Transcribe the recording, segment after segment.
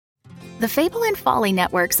The Fable and Folly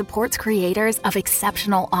Network supports creators of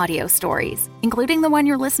exceptional audio stories, including the one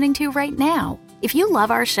you're listening to right now. If you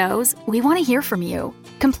love our shows, we want to hear from you.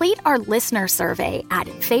 Complete our listener survey at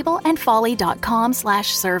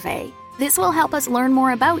fableandfolly.com/survey. This will help us learn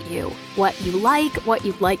more about you, what you like, what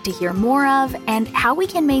you'd like to hear more of, and how we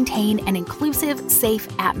can maintain an inclusive, safe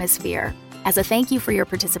atmosphere. As a thank you for your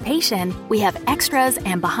participation, we have extras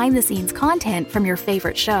and behind-the-scenes content from your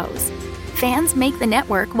favorite shows. Fans make the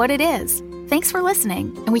network what it is. Thanks for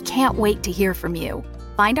listening, and we can't wait to hear from you.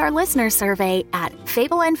 Find our listener survey at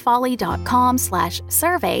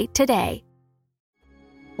fableandfolly.com/survey today.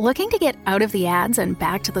 Looking to get out of the ads and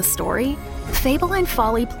back to the story? Fable and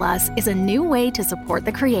Folly Plus is a new way to support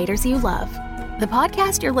the creators you love. The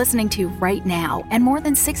podcast you're listening to right now and more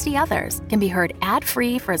than 60 others can be heard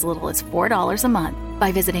ad-free for as little as $4 a month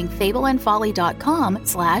by visiting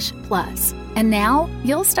fableandfolly.com/plus. And now,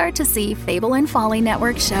 you'll start to see Fable and Folly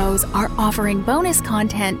Network shows are offering bonus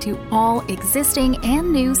content to all existing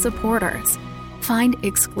and new supporters. Find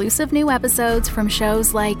exclusive new episodes from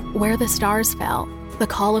shows like Where the Stars Fell, the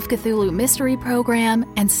Call of Cthulhu Mystery Program,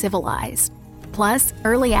 and Civilized. Plus,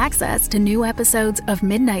 early access to new episodes of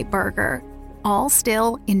Midnight Burger, all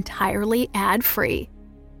still entirely ad-free.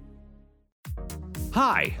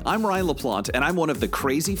 Hi, I'm Ryan LaPlante, and I'm one of the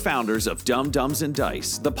crazy founders of Dumb Dumbs and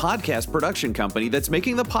Dice, the podcast production company that's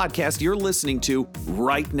making the podcast you're listening to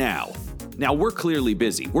right now. Now, we're clearly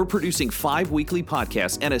busy. We're producing 5 weekly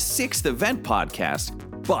podcasts and a 6th event podcast,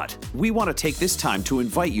 but we want to take this time to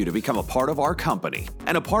invite you to become a part of our company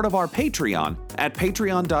and a part of our Patreon at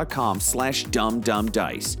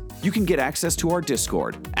patreon.com/dumbdumbdice. You can get access to our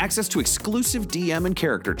Discord, access to exclusive DM and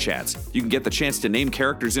character chats. You can get the chance to name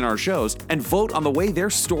characters in our shows and vote on the way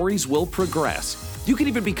their stories will progress. You can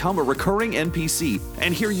even become a recurring NPC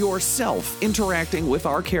and hear yourself interacting with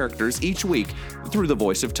our characters each week through the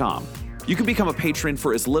voice of Tom. You can become a patron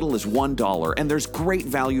for as little as $1, and there's great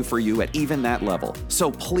value for you at even that level.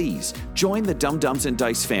 So please, join the Dumb Dumbs and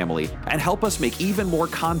Dice family and help us make even more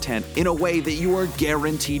content in a way that you are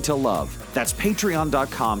guaranteed to love. That's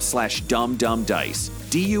patreon.com/dumbdumbdice.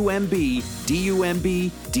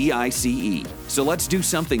 DUMBDICE. So let's do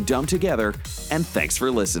something dumb together, and thanks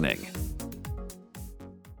for listening.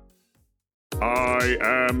 I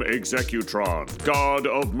am Executron, god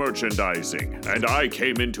of merchandising, and I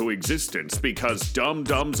came into existence because Dumb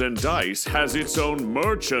Dumbs and Dice has its own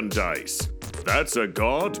merchandise. That's a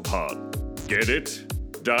god pun. Get it?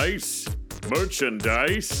 Dice?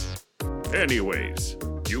 Merchandise? Anyways,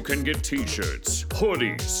 you can get t-shirts,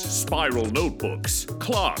 hoodies, spiral notebooks,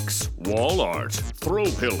 clocks, wall art, throw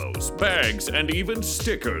pillows, bags, and even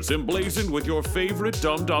stickers emblazoned with your favorite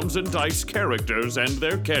Dumb Dumbs and Dice characters and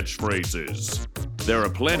their catchphrases. There are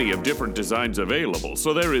plenty of different designs available,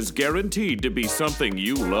 so there is guaranteed to be something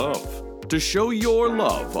you love. To show your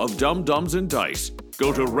love of Dumb Dumbs and Dice,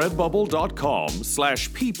 go to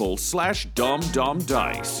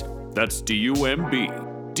redbubble.com/people/dumbdumbdice. That's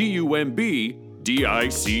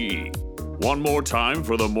DUMBDICE. One more time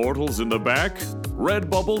for the mortals in the back,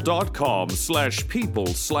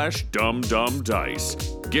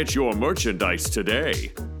 redbubble.com/people/dumbdumbdice. Get your merchandise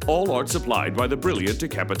today. All art supplied by the brilliant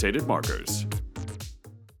Decapitated Markers.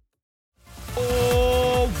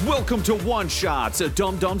 Welcome to One Shots, a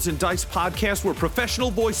Dumb Dumbs and Dice podcast where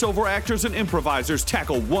professional voiceover actors and improvisers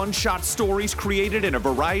tackle one-shot stories created in a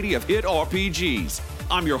variety of hit RPGs.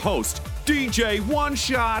 I'm your host, DJ One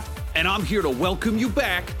Shot, and I'm here to welcome you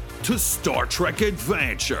back to Star Trek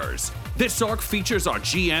Adventures. This arc features our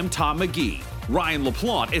GM Tom McGee, Ryan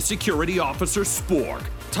LaPlante as Security Officer Spork,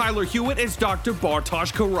 Tyler Hewitt as Dr.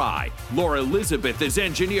 Bartosz Karai, Laura Elizabeth as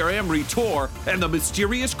Engineer Emery Tor, and the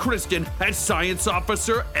mysterious Kristen as Science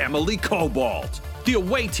Officer Emily Cobalt. The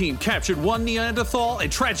away team captured one Neanderthal and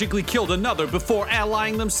tragically killed another before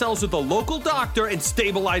allying themselves with a local doctor and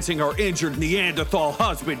stabilizing her injured Neanderthal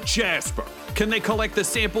husband, Jasper. Can they collect the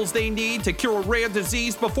samples they need to cure a rare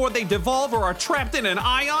disease before they devolve or are trapped in an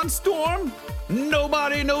ion storm?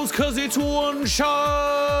 Nobody knows 'cause it's One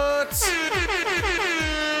Shot!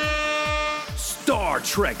 Star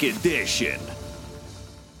Trek Edition.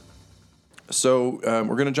 So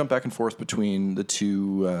we're going to jump back and forth between the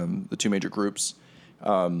two major groups.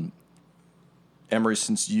 Emery,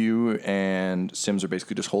 since you and Sims are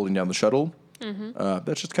basically just holding down the shuttle,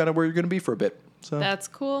 that's just kind of where you're going to be for a bit. So That's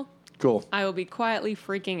cool. Cool. I will be quietly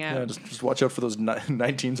freaking out. Yeah, just watch out for those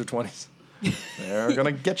 19s or 20s. They're going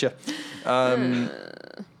to get you.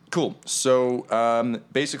 Cool. So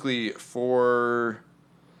basically for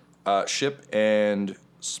Ship and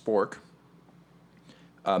Spork,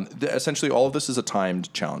 Essentially, all of this is a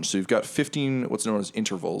timed challenge. So you've got 15 what's known as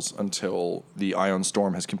intervals until the ion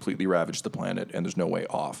storm has completely ravaged the planet and there's no way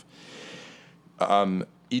off.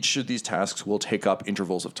 Each of these tasks will take up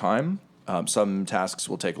intervals of time. Some tasks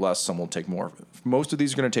will take less, some will take more. Most of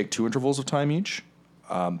these are going to take 2 intervals of time each,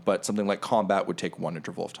 but something like combat would take 1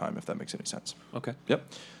 interval of time, if that makes any sense. Okay.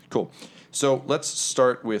 Yep. Cool. So let's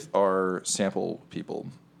start with our sample people.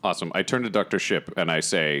 Awesome. I turn to Dr. Ship and I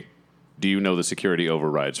say, do you know the security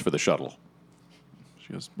overrides for the shuttle?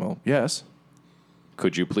 She goes, well, yes.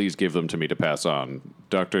 Could you please give them to me to pass on?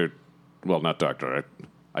 Not Doctor.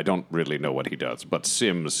 I don't really know what he does, but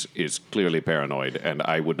Sims is clearly paranoid, and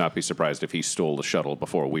I would not be surprised if he stole the shuttle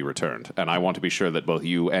before we returned. And I want to be sure that both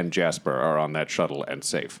you and Jasper are on that shuttle and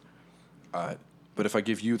safe. But if I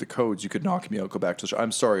give you the codes, you could knock me out, go back to the show.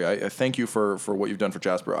 I'm sorry. I thank you for what you've done for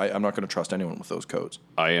Jasper. I'm not going to trust anyone with those codes.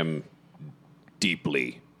 I am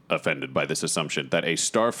deeply offended by this assumption that a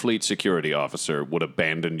Starfleet security officer would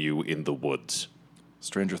abandon you in the woods.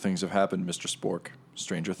 Stranger things have happened, Mr. Spork.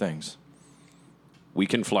 Stranger things. We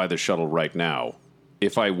can fly the shuttle right now.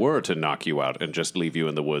 If I were to knock you out and just leave you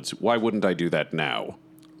in the woods, why wouldn't I do that now?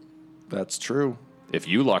 That's true. If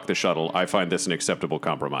you lock the shuttle, I find this an acceptable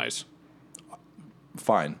compromise.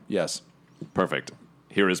 Fine. Yes. Perfect.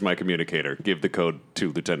 Here is my communicator. Give the code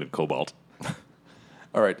to Lieutenant Cobalt.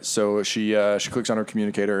 All right. So she clicks on her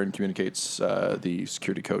communicator and communicates the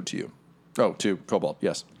security code to you. Oh, to Cobalt.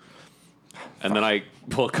 Yes. And then I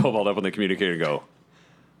pull Cobalt up on the communicator and go,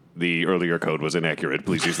 the earlier code was inaccurate.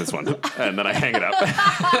 Please use this one. And then I hang it up.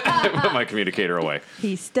 I put my communicator away.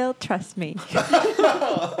 He still trusts me.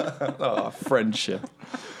 Oh, friendship.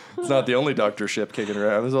 It's not the only Dr. Ship kicking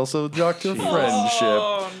around. There's also Dr. Friendship.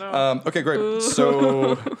 Oh, no. Okay, great. Ooh.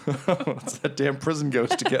 So, what's that damn prison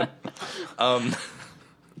ghost again?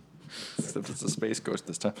 Except it's a space ghost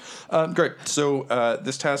this time. Great. So,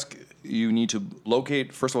 this task, you need to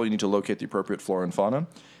locate, first of all, you need to locate the appropriate flora and fauna,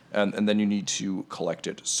 and then you need to collect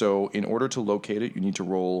it. So, in order to locate it, you need to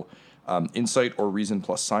roll insight or reason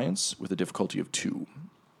plus science with a difficulty of 2.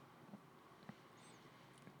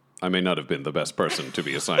 I may not have been the best person to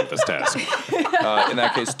be assigned this task. In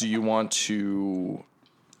that case, do you want to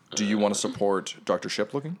support Dr.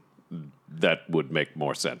 Ship looking? That would make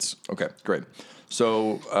more sense. Okay, great.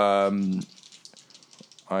 So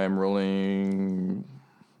I am rolling.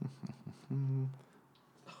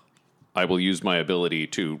 I will use my ability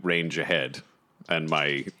to range ahead and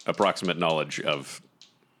my approximate knowledge of.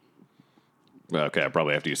 Okay, I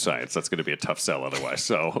probably have to use science. That's going to be a tough sell otherwise.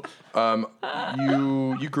 So,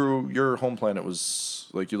 you grew. Your home planet was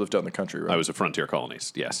like you lived out in the country, right? I was a frontier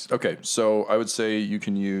colonist. Yes. Okay, so I would say you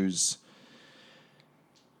can use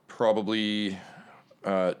probably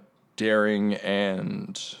daring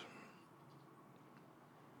and.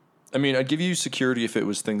 I mean, I'd give you security if it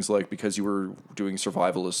was things like because you were doing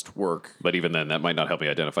survivalist work. But even then, that might not help me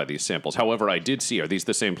identify these samples. However, I did see. Are these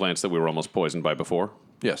the same plants that we were almost poisoned by before?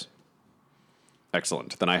 Yes.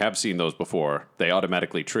 Excellent. Then I have seen those before. They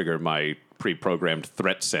automatically trigger my pre-programmed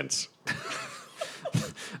threat sense.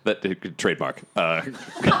 That trademark.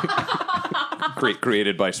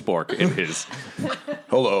 Created by Spork in his...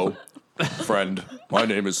 Hello, friend. My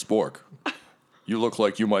name is Spork. You look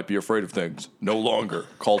like you might be afraid of things. No longer.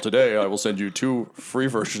 Call today. I will send you 2 free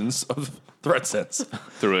versions of Threat Sense.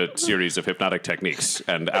 Through a series of hypnotic techniques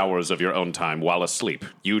and hours of your own time while asleep,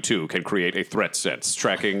 you too can create a threat sense,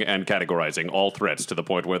 tracking and categorizing all threats to the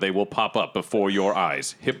point where they will pop up before your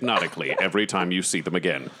eyes, hypnotically, every time you see them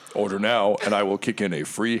again. Order now, and I will kick in a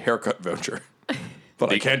free haircut voucher.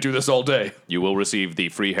 But I can't do this all day. You will receive the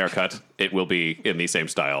free haircut. It will be in the same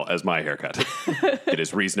style as my haircut. It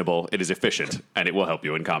is reasonable, it is efficient, and it will help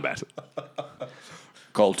you in combat.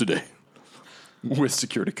 Call today. With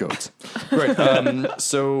security codes. Right.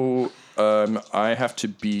 So I have to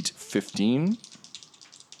beat 15.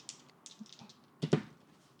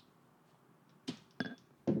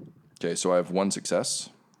 Okay, so I have 1 success.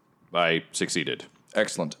 I succeeded.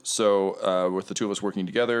 Excellent. So with the 2 of us working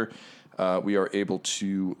together, we are able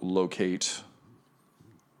to locate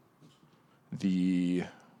the...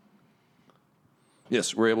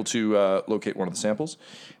 Yes, we're able to locate one of the samples.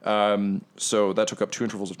 So that took up 2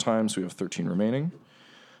 intervals of time, so we have 13 remaining.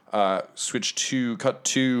 Cut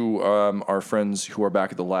to our friends who are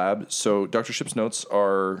back at the lab. So Dr. Ship's notes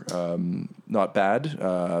are not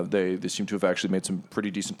bad. They seem to have actually made some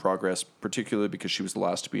pretty decent progress, particularly because she was the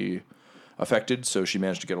last to be affected, so she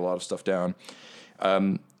managed to get a lot of stuff down.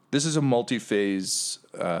 This is a multi-phase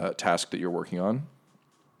task that you're working on.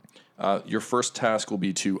 Your first task will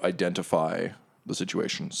be to identify the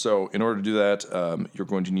situation. So in order to do that, you're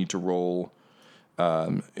going to need to roll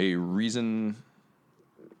a reason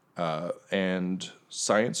and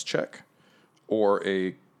science check, or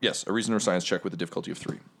a reason or science check with a difficulty of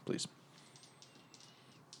 3, please.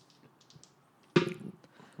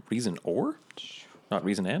 Reason or? Not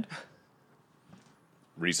reason and?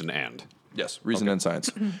 Reason and. Yes, reason and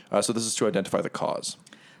science. So this is to identify the cause.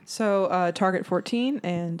 So target 14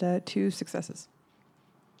 and 2 successes.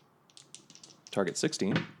 Target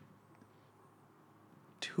 16.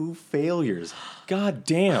 2 failures. God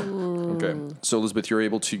damn. Okay, so Elizabeth, you're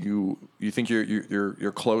able to you think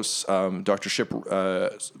you're close. Dr. Ship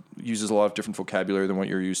uses a lot of different vocabulary than what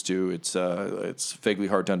you're used to. It's vaguely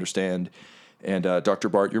hard to understand. And Dr.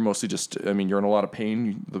 Bart, you're mostly just, you're in a lot of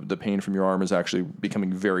pain. The pain from your arm is actually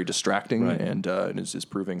becoming very distracting, right. and is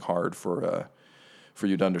proving hard for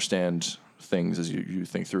you to understand things as you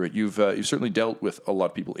think through it. You've certainly dealt with a lot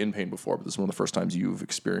of people in pain before, but this is one of the first times you've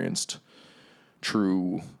experienced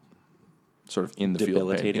true sort of in the field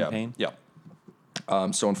debilitating pain. pain?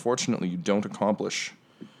 Yeah. So unfortunately, you don't accomplish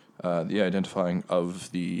the identifying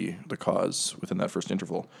of the cause within that first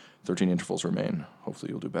interval. 13 intervals remain.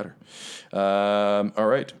 Hopefully you'll do better. All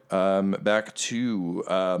right. Back to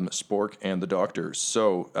Spork and the doctor.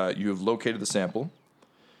 So you have located the sample.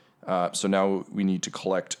 So now we need to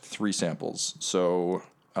collect 3 samples. So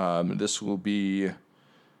this will be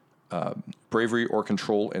bravery or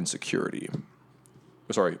control and security.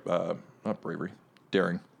 Sorry, not bravery.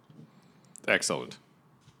 Daring. Excellent.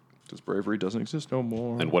 Because bravery doesn't exist no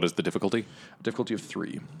more. And what is the difficulty? Difficulty of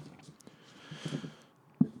 3.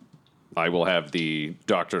 I will have the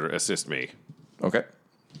doctor assist me. Okay.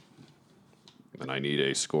 And I need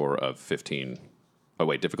a score of 15. Oh,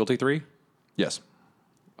 wait, difficulty 3? Yes.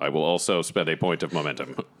 I will also spend a point of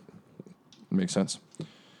momentum. Makes sense.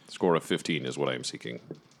 Score of 15 is what I am seeking.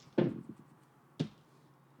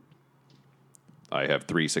 I have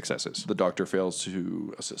 3 successes. The doctor fails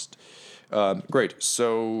to assist. Great.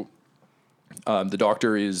 So the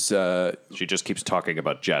doctor is... She just keeps talking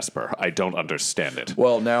about Jasper. I don't understand it.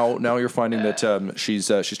 Well, now you're finding that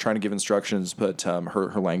she's trying to give instructions, but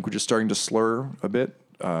her language is starting to slur a bit.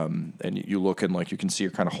 And you look and you can see her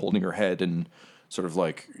kind of holding her head and sort of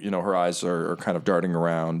her eyes are kind of darting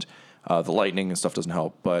around. The lightning and stuff doesn't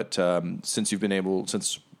help. But since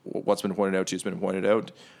what's been pointed out to you has been pointed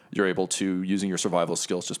out, you're able to, using your survival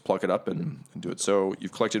skills, just pluck it up and do it. So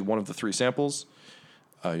you've collected one of the 3 samples.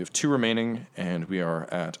 You have 2 remaining, and we are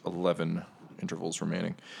at 11 intervals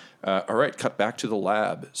remaining. All right, cut back to the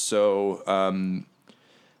lab. So,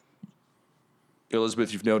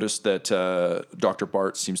 Elizabeth, you've noticed that Dr.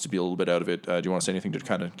 Bart seems to be a little bit out of it. Do you want to say anything to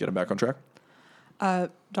kind of get him back on track?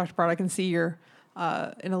 Dr. Bart, I can see you're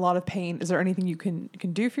in a lot of pain. Is there anything you can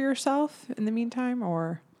do for yourself in the meantime,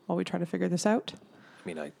 or while we try to figure this out?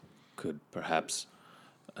 I could perhaps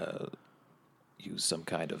use some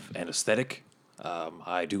kind of anesthetic.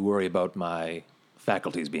 I do worry about my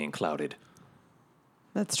faculties being clouded.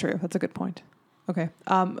 That's true. That's a good point. Okay.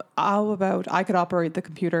 How about I could operate the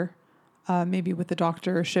computer, maybe with the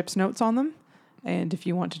Dr. Ship's notes on them. And if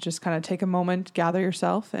you want to just kind of take a moment, gather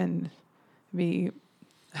yourself and be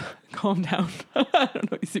calm down. I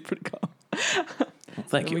don't know. You seem pretty calm. Well,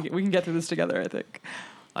 thank you. We can get through this together, I think.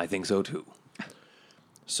 I think so too.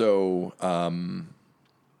 So,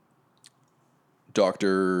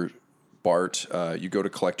 Dr. Bart, you go to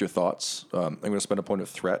collect your thoughts. I'm going to spend a point of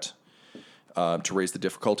threat to raise the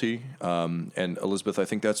difficulty. And Elizabeth, I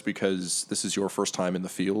think that's because this is your first time in the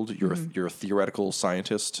field. You're a theoretical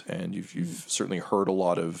scientist, and you've certainly heard a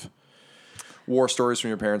lot of war stories from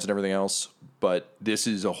your parents and everything else. But this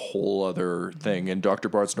is a whole other thing. And Dr.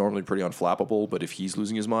 Bart's normally pretty unflappable, but if he's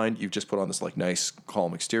losing his mind, you've just put on this nice,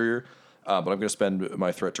 calm exterior. But I'm going to spend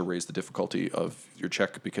my threat to raise the difficulty of your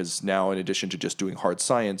check, because now, in addition to just doing hard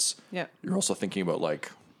science, you're also thinking about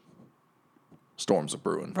storms of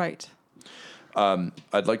brewing. Right.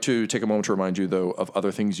 I'd like to take a moment to remind you, though, of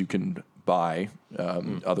other things you can buy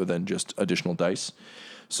other than just additional dice.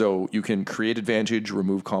 So you can create advantage,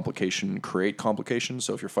 remove complication, create complication.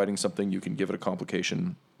 So if you're fighting something, you can give it a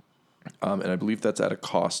complication. And I believe that's at a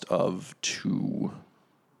cost of 2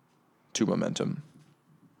 momentum.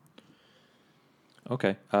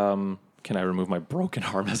 Okay. Can I remove my broken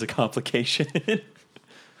arm as a complication? I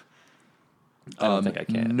don't think I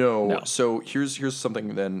can. No. So here's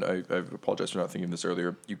something then. I apologize for not thinking of this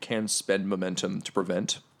earlier. You can spend momentum to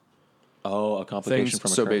prevent a complication things.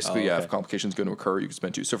 from So occurring? basically, if a complication is going to occur, you can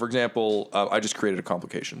spend 2. So for example, I just created a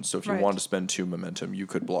complication. So if you Right. wanted to spend 2 momentum, you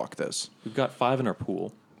could block this. We've got 5 in our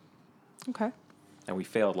pool, Okay. and we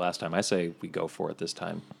failed last time. I say we go for it this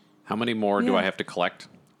time. How many more do Yeah. I have to collect?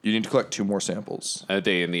 You need to collect 2 more samples. Are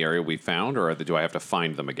they in the area we found, or do I have to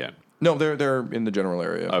find them again? No, they're in the general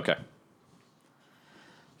area. Okay.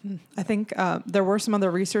 I think there were some other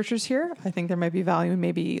researchers here. I think there might be value in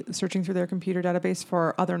maybe searching through their computer database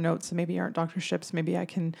for other notes that maybe aren't Dr. Ship's. Maybe I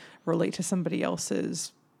can relate to somebody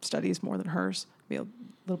else's studies more than hers. Be a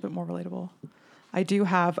little bit more relatable. I do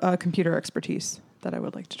have computer expertise that I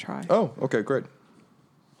would like to try. Oh, okay, great.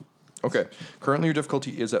 Okay, currently your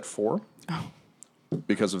difficulty is at 4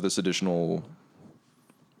 because of this additional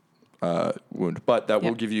wound, but that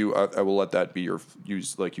will give you. I will let that be your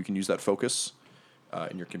use. Like you can use that focus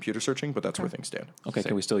in your computer searching, but that's where things stand. Okay,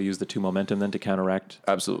 can we still use the 2 momentum then to counteract?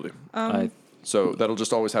 Absolutely. I So that'll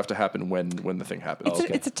just always have to happen when the thing happens.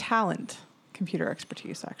 It's a talent, computer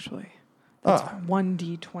expertise, actually. That's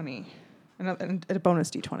 1d20 and a bonus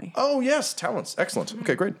d20. Oh yes, talents. Excellent.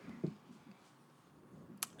 Okay, great.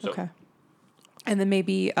 Okay. And then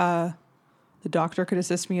maybe the doctor could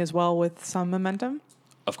assist me as well with some momentum.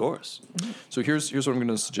 Of course. So here's what I'm going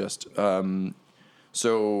to suggest. Doctor,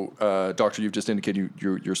 you've just indicated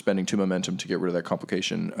you're spending 2 momentum to get rid of that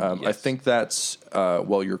complication. I think that's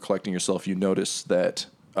while you're collecting yourself, you notice that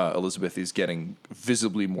Elizabeth is getting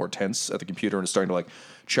visibly more tense at the computer and is starting to like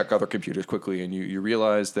check other computers quickly, and you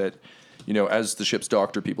realize that as the ship's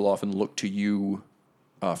doctor, people often look to you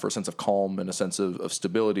for a sense of calm and a sense of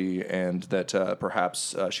stability, and that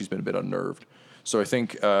perhaps she's been a bit unnerved. So I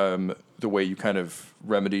think the way you kind of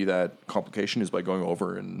remedy that complication is by going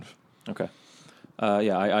over and... Okay.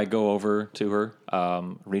 I go over to her,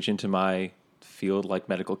 reach into my field-like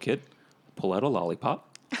medical kit, pull out a lollipop,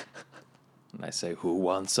 and I say, "Who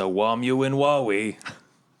wants a Wamu and Wowie?"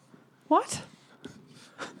 What?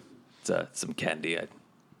 It's some candy.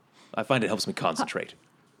 I find it helps me concentrate.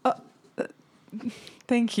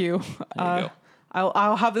 Thank you. There you go.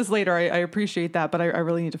 I'll have this later. I appreciate that, but I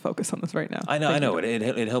really need to focus on this right now. I know.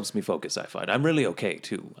 It helps me focus. I find I'm really okay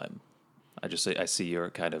too. I see you're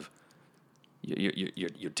kind of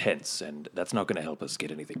you're tense, and that's not going to help us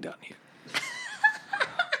get anything done here.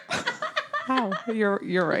 Wow,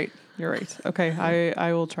 you're right. You're right. Okay,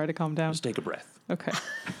 I will try to calm down. Just take a breath. Okay.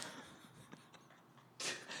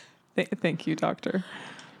 Thank you, doctor.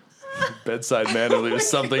 Bedside manner leaves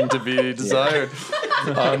something to be desired.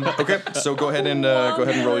 Okay, so go ahead and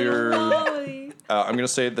roll your. I'm going to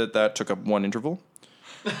say that took up 1 interval.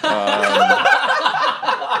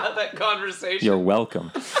 That conversation. You're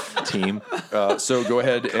welcome, team. So go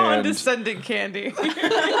ahead and Condescending candy.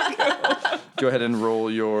 go ahead and roll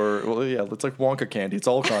your. Well, yeah, it's like Wonka candy. It's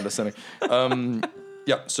all condescending.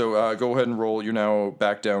 Yeah, so go ahead and roll. You're now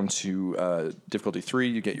back down to difficulty 3.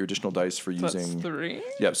 You get your additional dice for using... That's 3?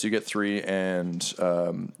 Yep, so you get 3, and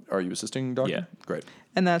are you assisting, Doctor? Yeah. Great.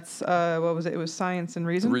 And that's, what was it? It was science and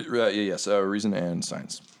reason? Yes, reason and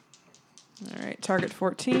science. All right, target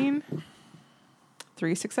 14.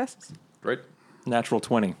 3 successes. Great. Natural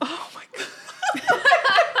 20. Oh, my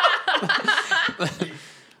God.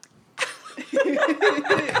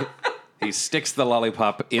 He sticks the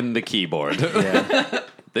lollipop in the keyboard. Yeah.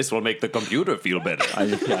 This will make the computer feel better.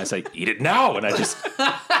 I say, "Eat it now," and I just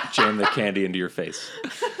jam the candy into your face.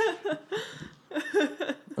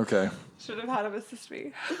 Okay. Should have had him assist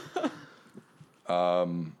me.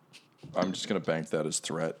 I'm just going to bank that as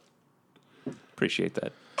threat. Appreciate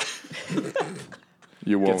that.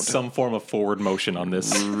 You Get won't. some form of forward motion on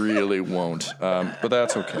this. Really won't. But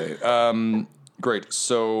that's okay. Great.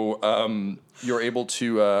 So you're able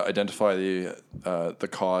to identify the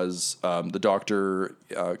cause. The doctor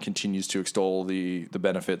continues to extol the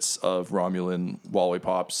benefits of Romulan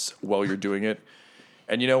lollipops while you're doing it.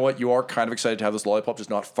 And you know what? You are kind of excited to have this lollipop, just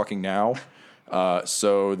not fucking now.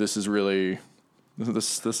 So this is really...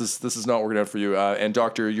 This is not working out for you. And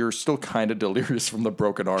doctor, you're still kind of delirious from the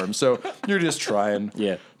broken arm, so you're just trying.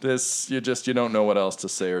 Yeah. You don't know what else to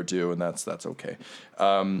say or do, and that's okay.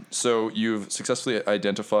 So you've successfully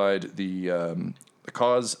identified the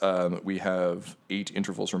cause. We have 8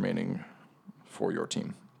 intervals remaining for your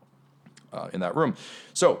team in that room.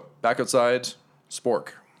 So back outside, Spork.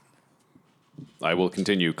 I will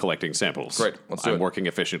continue collecting samples. Great, let's do I'm it. working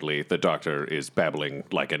efficiently. The doctor is babbling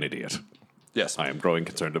like an idiot. Yes. I am growing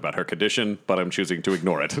concerned about her condition, but I'm choosing to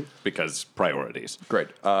ignore it because priorities. Great.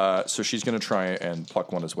 So she's going to try and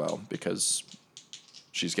pluck one as well because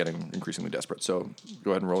she's getting increasingly desperate. So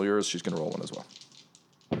go ahead and roll yours. She's going to roll one as well.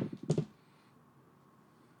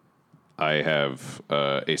 I have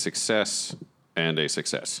a success and a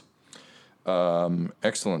success.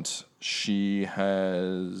 Excellent. She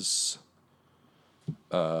has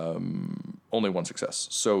only 1 success.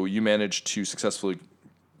 So you managed to successfully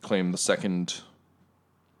claim the second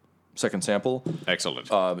sample. Excellent.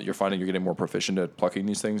 You're finding you're getting more proficient at plucking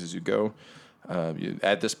these things as you go.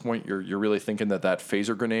 At this point, you're really thinking that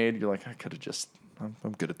phaser grenade. You're like, I could have just.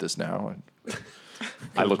 I'm good at this now.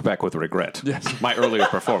 I look back with regret. Yes. My earlier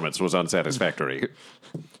performance was unsatisfactory.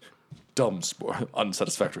 Dumb Spork.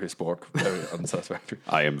 Unsatisfactory Spork. Very unsatisfactory.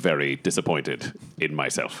 I am very disappointed in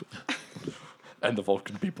myself. And the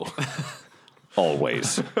Vulcan people.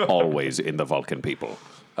 Always in the Vulcan people.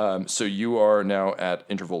 So you are now at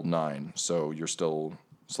interval 9, so you're still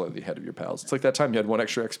slightly ahead of your pals. It's like that time you had 1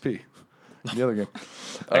 extra XP in the other game.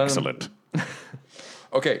 Excellent.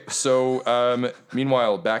 Okay, so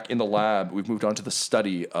meanwhile, back in the lab, we've moved on to the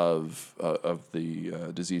study of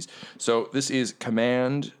the disease. So this is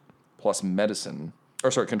command plus medicine,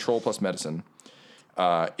 control plus medicine.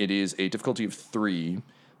 It is a difficulty of 3.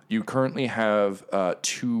 You currently have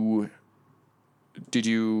 2. Did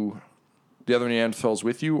you? The other Neanderthals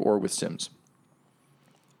with you or with Sims?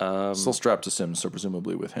 Still strapped to Sims, so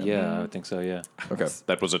presumably with him. Yeah, I would think so, yeah. Okay.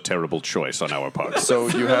 That was a terrible choice on our part. So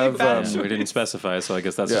you have... we didn't specify, so I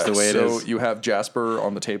guess that's just the way it is. So you have Jasper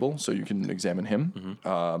on the table, so you can examine him.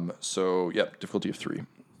 Difficulty of 3.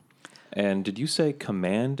 And did you say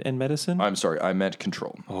command and medicine? I'm sorry, I meant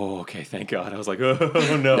control. Oh, okay, thank God. I was like,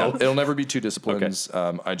 oh, no. Yeah, it'll never be 2 disciplines.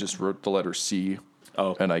 Okay. I just wrote the letter C,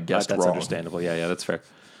 and I guessed that's wrong. Understandable. Yeah, that's fair.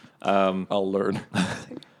 I'll learn.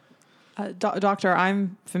 Doctor,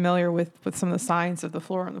 I'm familiar with some of the science of the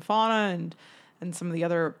flora and the fauna and some of the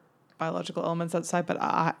other biological elements outside, but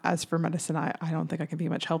as for medicine, I don't think I can be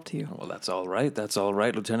much help to you. Well, that's all right. That's all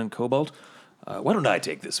right, Lieutenant Cobalt. Why don't I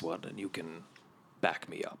take this one, and you can back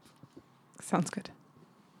me up? Sounds good.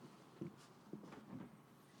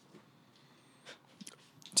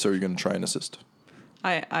 So you're going to try and assist?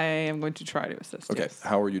 I am going to try to assist. Okay, yes.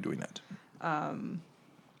 How are you doing that?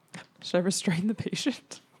 Should I restrain the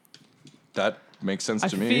patient? That makes sense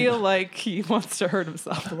to me. I feel like he wants to hurt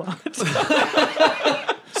himself a lot.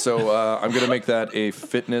 So I'm going to make that a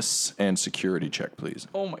fitness and security check, please.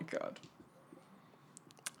 Oh my God.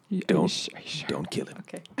 Don't Sure? don't kill him.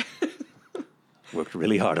 Okay. Worked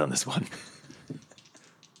really hard on this one.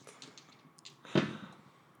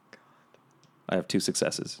 I have 2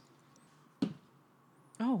 successes.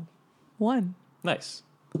 Oh, 1. Nice.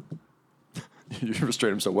 You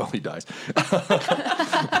restrain him so well, he dies.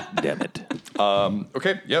 Damn it.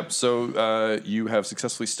 Okay, yep. So you have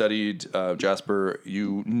successfully studied Jasper.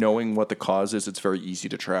 You knowing what the cause is, it's very easy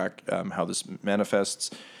to track how this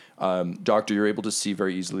manifests. Doctor, you're able to see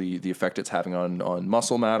very easily the effect it's having on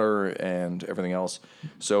muscle matter and everything else.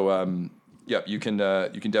 So you can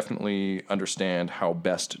definitely understand how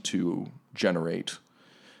best to generate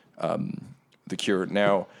the cure.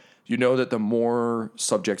 Now, you know that the more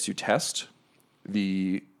subjects you test,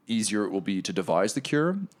 the easier it will be to devise the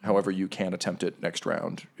cure. However, you can attempt it next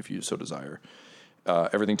round if you so desire.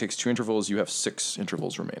 Everything takes 2 intervals. You have 6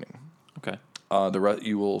 intervals remaining. Okay.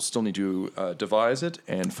 You will still need to devise it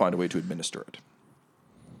and find a way to administer it.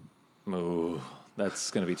 Ooh, that's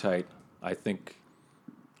going to be tight. I think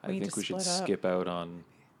We should skip out on...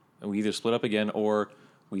 We either split up again or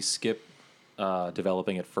we skip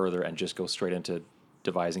developing it further and just go straight into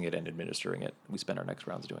devising it and administering it. We spend our next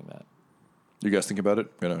rounds doing that. You guys think about it?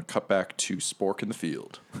 We're going to cut back to Spork in the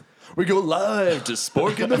field. We go live to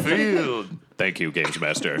Spork in the field. Thank you, Games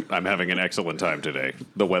Master. I'm having an excellent time today.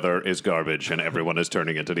 The weather is garbage and everyone is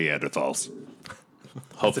turning into Neanderthals.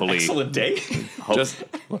 Hopefully. Excellent day. Just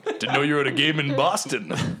didn't know you were at a game in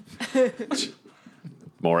Boston.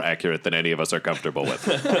 More accurate than any of us are comfortable with.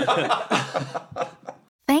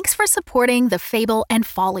 Thanks for supporting the Fable and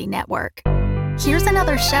Folly Network. Here's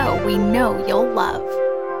another show we know you'll love.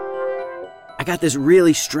 I got this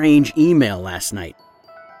really strange email last night.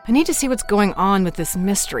 I need to see what's going on with this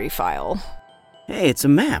mystery file. Hey, it's a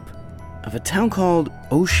map of a town called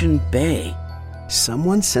Ocean Bay.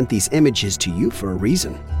 Someone sent these images to you for a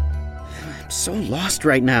reason. I'm so lost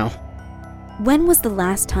right now. When was the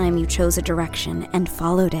last time you chose a direction and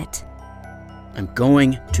followed it? I'm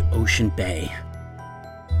going to Ocean Bay.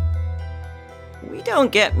 We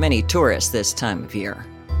don't get many tourists this time of year.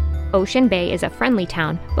 Ocean Bay is a friendly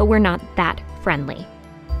town, but we're not that friendly.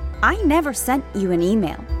 I never sent you an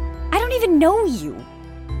email. I don't even know you.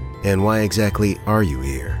 And why exactly are you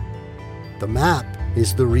here? The map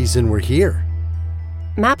is the reason we're here.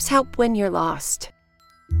 Maps help when you're lost.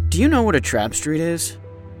 Do you know what a trap street is?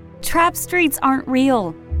 Trap streets aren't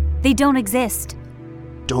real. They don't exist.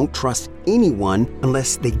 Don't trust anyone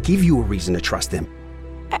unless they give you a reason to trust them.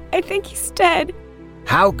 I think he's dead.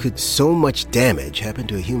 How could so much damage happen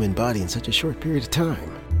to a human body in such a short period of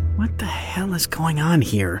time? What the hell is going on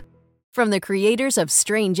here? From the creators of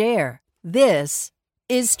Strange Air, this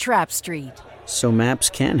is Trap Street. So maps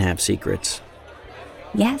can have secrets.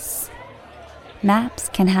 Yes. Maps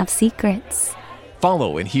can have secrets.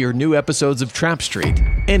 Follow and hear new episodes of Trap Street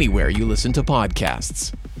anywhere you listen to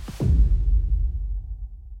podcasts.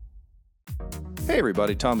 Hey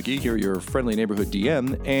everybody, Tom McGee here, your friendly neighborhood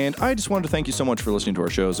DM, and I just wanted to thank you so much for listening to our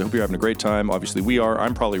shows. I hope you're having a great time. Obviously we are.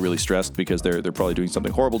 I'm probably really stressed because they're probably doing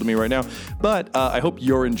something horrible to me right now, but I hope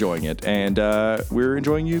you're enjoying it, and we're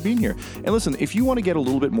enjoying you being here. And listen, if you want to get a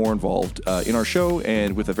little bit more involved in our show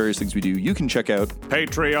and with the various things we do, you can check out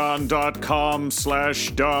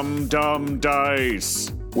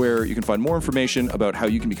patreon.com/dumdumdice, where you can find more information about how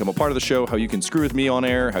you can become a part of the show, how you can screw with me on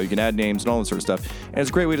air, how you can add names, and all that sort of stuff. And it's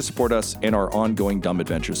a great way to support us in our ongoing dumb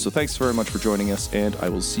adventures. So thanks very much for joining us, and I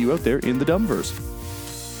will see you out there in the Dumbverse.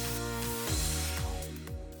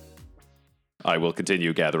 I will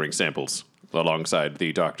continue gathering samples alongside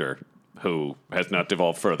the doctor, who has not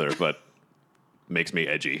devolved further, but makes me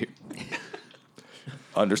edgy.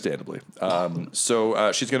 Understandably.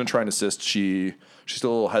 So she's going to try and assist. She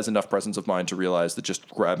still has enough presence of mind to realize that just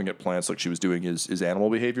grabbing at plants like she was doing is animal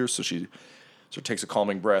behavior. So she sort of takes a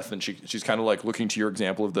calming breath, and she's kind of like looking to your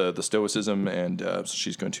example of the stoicism, and so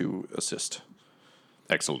she's going to assist.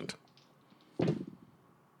 Excellent.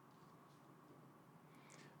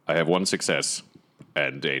 I have one success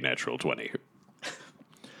and a natural 20.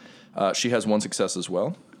 She has one success as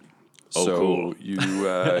well. Oh, so cool. You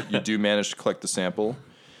do manage to collect the sample.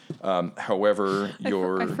 However,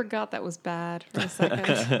 I forgot that was bad for a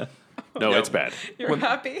second. No, it's bad. You're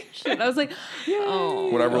happy? Shit, I was like,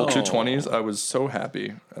 oh. When I rolled 2 20s, I was so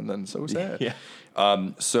happy and then so sad. Yeah.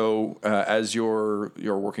 So as you're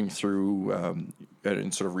working through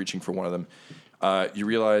and sort of reaching for one of them, you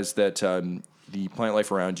realize that the plant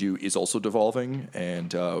life around you is also devolving,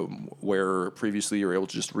 and where previously you were able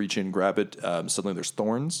to just reach in and grab it, suddenly there's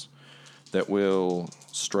thorns that will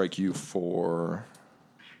strike you for...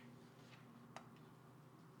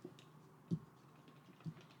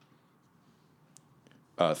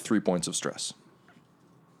 3 points of stress.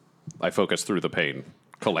 I focus through the pain,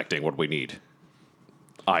 collecting what we need.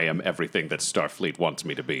 I am everything that Starfleet wants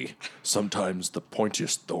me to be. Sometimes the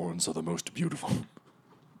pointiest thorns are the most beautiful.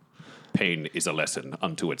 Pain is a lesson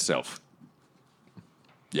unto itself.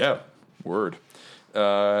 Yeah, word.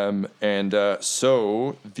 So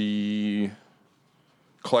the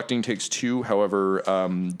collecting takes 2. However,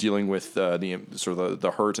 dealing with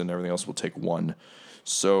the hurt and everything else will take 1.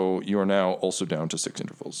 So you are now also down to 6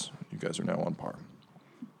 intervals. You guys are now on par.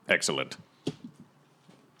 Excellent.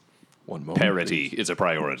 One moment. Parity is a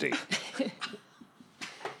priority.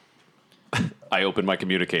 I open my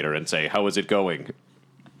communicator and say, "How is it going?"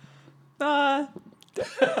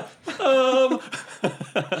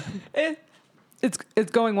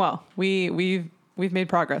 It's going well. We've made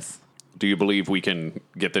progress. Do you believe we can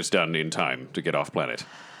get this done in time to get off planet?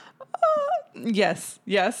 Yes.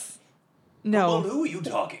 No. Well, who are you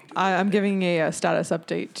talking to? I'm giving a status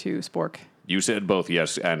update to Spork. You said both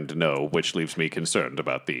yes and no, which leaves me concerned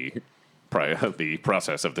about the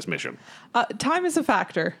process of this mission. Time is a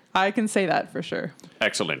factor. I can say that for sure.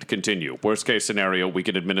 Excellent. Continue. Worst case scenario, we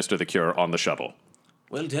can administer the cure on the shuttle.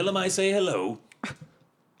 Well, tell him I say hello.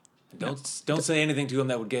 Don't say anything to him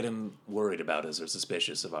that would get him worried about us or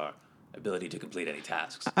suspicious of our ability to complete any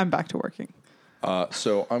tasks. I'm back to working.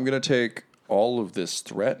 So I'm going to take all of this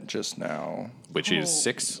threat just now. Which is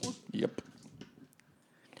 6? Yep.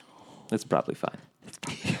 That's probably fine.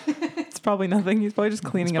 It's probably nothing. He's probably just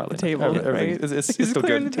cleaning up the table, right? It's still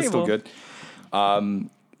good. It's still good.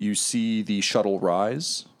 You see the shuttle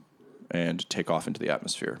rise and take off into the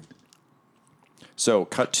atmosphere. So,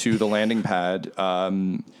 cut to the landing pad.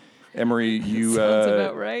 Emery, you sounds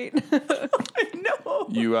about right. I know.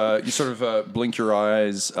 You sort of blink your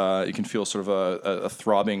eyes. You can feel sort of a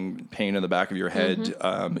throbbing pain in the back of your head.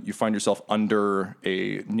 Mm-hmm. You find yourself under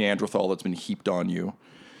a Neanderthal that's been heaped on you,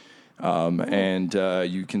 and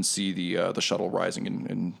you can see the shuttle rising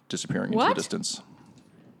and disappearing into the distance.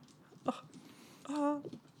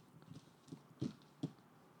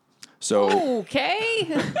 So okay.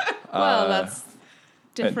 Well, that's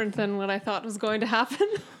different than what I thought was going to happen.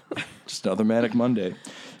 Just another manic Monday.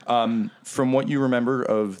 From what you remember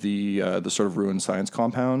of the sort of ruined science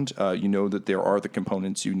compound, you know that there are the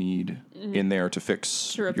components you need in there to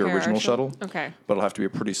fix your original shuttle. Okay. But it'll have to be a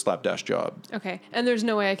pretty slapdash job. Okay. And there's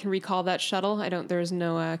no way I can recall that shuttle? There's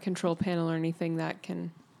no control panel or anything that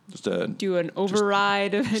can do an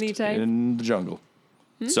override of any type? In the jungle.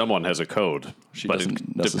 Someone has a code, but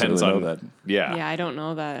it depends on that. Yeah. Yeah, I don't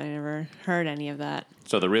know that. I never heard any of that.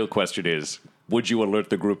 So the real question is, would you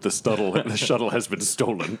alert the group the shuttle has been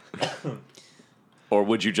stolen? Or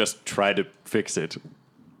would you just try to fix it?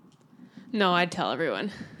 No, I'd tell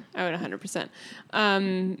everyone. I would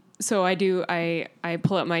 100%. So I do. I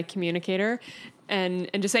pull up my communicator, and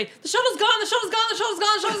just say, the shuttle's gone, the shuttle's gone, the shuttle's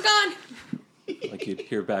gone, the shuttle's gone. Like you'd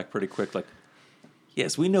hear back pretty quick, like,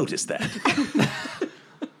 yes, we noticed that.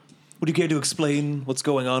 Would you care to explain what's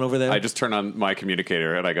going on over there? I just turn on my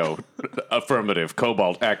communicator and I go, affirmative,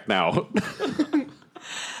 Cobalt, act now.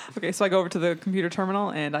 Okay, so I go over to the computer terminal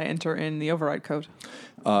and I enter in the override code.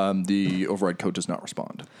 The override code does not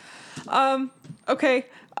respond. Okay,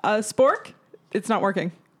 Spork, it's not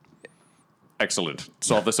working. Excellent.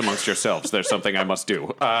 Solve this amongst yourselves. There's something I must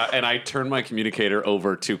do. And I turn my communicator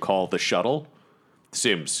over to call the shuttle.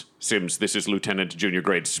 Sims, this is Lieutenant Junior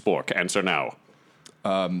Grade Spork. Answer now.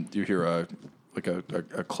 You hear a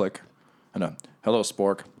click and a hello,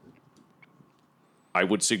 Spork. I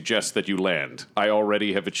would suggest that you land. I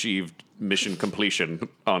already have achieved mission completion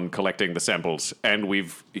on collecting the samples, and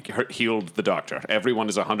we've healed the doctor. Everyone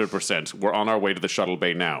is 100%. We're on our way to the shuttle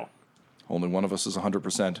bay now. Only one of us is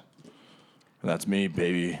 100%. And that's me,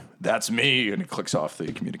 baby. That's me. And it clicks off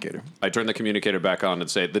the communicator. I turn the communicator back on and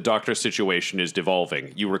say, the doctor's situation is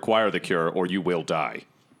devolving. You require the cure or you will die.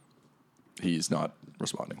 He's not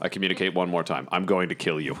responding. I communicate one more time. I'm going to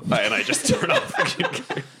kill you. And I just turn off the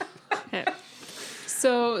communicator.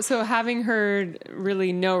 So having heard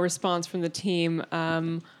really no response from the team,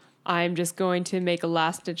 I'm just going to make a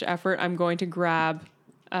last-ditch effort. I'm going to grab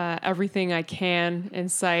everything I can in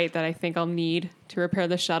sight that I think I'll need to repair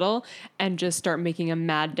the shuttle and just start making a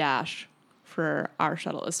mad dash for our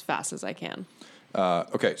shuttle as fast as I can.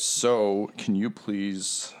 Okay, so can you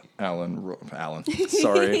please, Alan,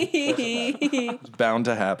 sorry. It's bound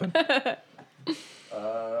to happen.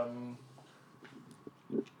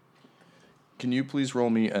 Can you please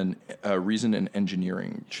roll me a reason and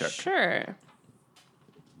engineering check? Sure.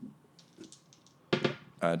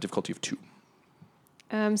 Difficulty of 2.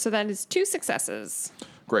 So that is 2 successes.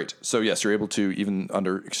 Great. So yes, you're able to, even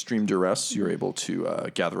under extreme duress, you're able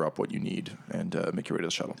to gather up what you need and make your way to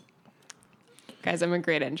the shuttle. Guys, I'm a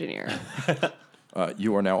great engineer.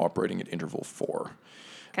 You are now operating at interval 4.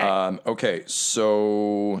 Okay. Okay,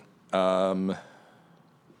 so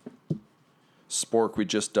Spork, we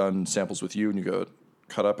just done samples with you, and you got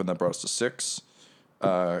cut up, and that brought us to 6.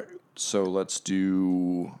 So let's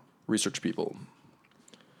do research people.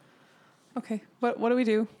 Okay, what do we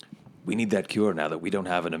do? We need that cure now that we don't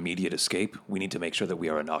have an immediate escape. We need to make sure that we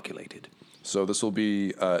are inoculated. So this will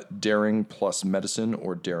be daring plus medicine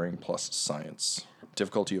or daring plus science.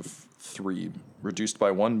 Difficulty of 3, reduced by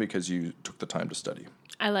 1 because you took the time to study.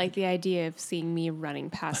 I like the idea of seeing me running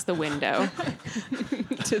past the window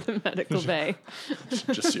to the medical bay.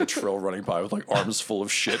 Just see a Trill running by with like arms full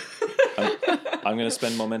of shit. I'm going to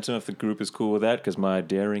spend momentum if the group is cool with that because my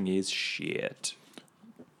daring is shit.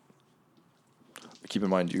 Keep in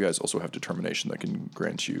mind, you guys also have determination that can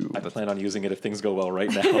grant you... I plan on using it if things go well right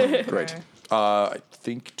now. Great. I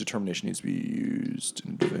think determination needs to be used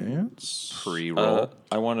in advance. Pre-roll.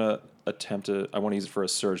 I want to use it for a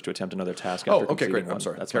surge to attempt another task. After okay, great. one. I'm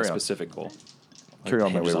sorry. That's Carry my on. specific goal. Carry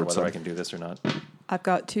on my wayward whether son. I can do this or not. I've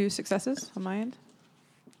got 2 successes on my end.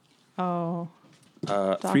 Oh.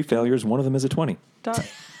 3 failures. One of them is a 20.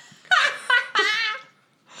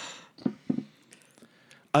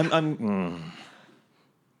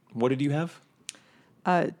 What did you have?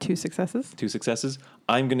 2 successes. 2 successes.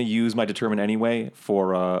 I'm going to use my determine anyway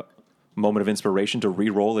for a moment of inspiration to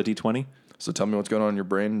re-roll a d20. So tell me what's going on in your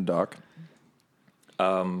brain, Doc.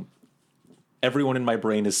 Everyone in my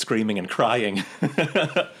brain is screaming and crying.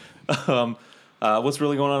 What's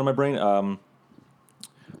really going on in my brain?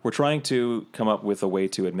 We're trying to come up with a way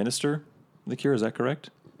to administer the cure. Is that correct?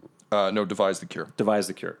 No, devise the cure. Devise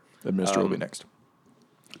the cure. Administer will be next.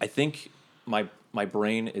 I think my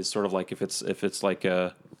brain is sort of like if it's like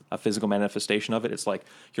a physical manifestation of it, it's like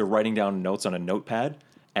you're writing down notes on a notepad,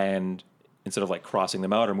 and instead of like crossing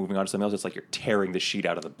them out or moving on to something else, it's like you're tearing the sheet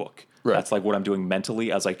out of the book. Right. That's like what I'm doing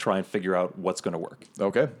mentally as I try and figure out what's going to work.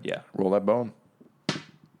 Okay. Yeah. Roll that bone.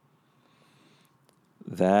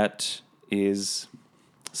 That is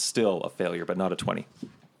still a failure, but not a 20.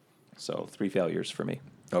 So 3 failures for me.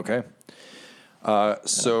 Okay.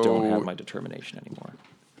 So I don't have my determination anymore.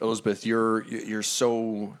 Elizabeth, you're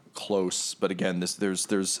so close, but again,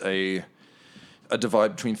 there's a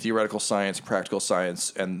divide between theoretical science and practical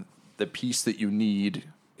science, and the piece that you need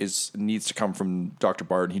needs to come from Dr.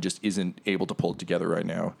 Bard, and he just isn't able to pull it together right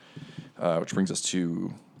now. Which brings us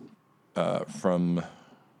to from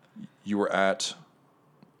you were at.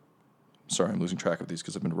 Sorry, I'm losing track of these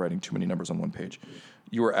because I've been writing too many numbers on one page.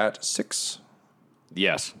 You were at 6.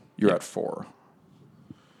 Yes. You're at 4.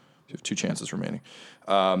 You have 2 chances remaining.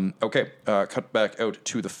 Okay, cut back out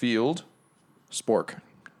to the field. Spork,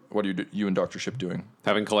 what are you and Dr. Ship doing?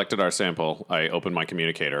 Having collected our sample, I open my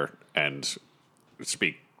communicator and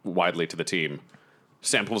speak widely to the team.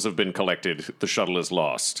 Samples have been collected. The shuttle is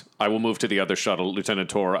lost. I will move to the other shuttle. Lieutenant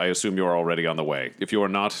Tor, I assume you are already on the way. If you are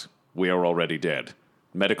not, we are already dead.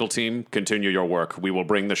 Medical team, continue your work. We will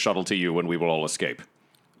bring the shuttle to you and we will all escape.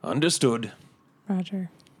 Understood. Roger.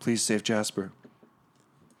 Please save Jasper.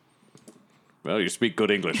 Well, you speak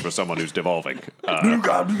good English for someone who's devolving.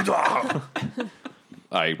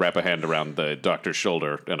 I wrap a hand around the doctor's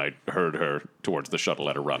shoulder, and I herd her towards the shuttle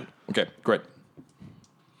at a run. Okay, great.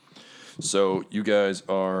 So you guys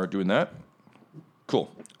are doing that.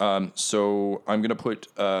 Cool. So I'm going to put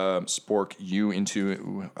Spork, you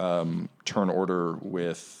into turn order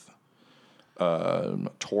with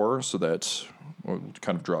Tor, so that we'll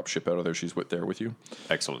kind of drop ship out of there. She's there with you.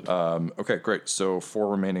 Excellent. Okay, great. So 4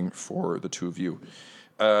 remaining for the 2 of you.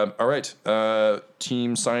 All right.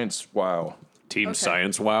 Team Science, wow. Team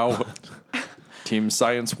Science, wow. Team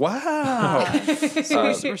Science, wow.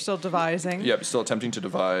 So we're still devising. Yeah, still attempting to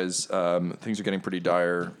devise. Things are getting pretty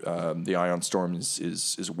dire. The ion storm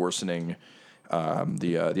is worsening.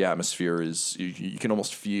 The atmosphere is, you can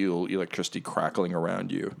almost feel electricity crackling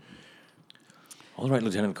around you. All right,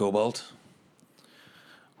 Lieutenant Cobalt.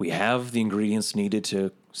 We have the ingredients needed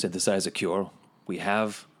to synthesize a cure. We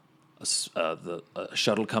have a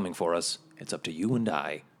shuttle coming for us. It's up to you and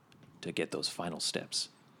I to get those final steps.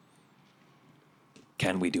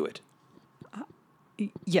 Can we do it?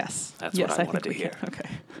 Yes. That's yes, what I think wanted to we hear. can. Okay.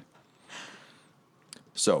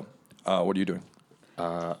 So, what are you doing?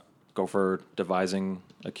 Go for devising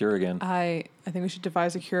a cure again. I think we should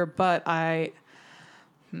devise a cure, but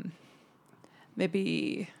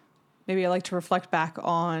maybe I like to reflect back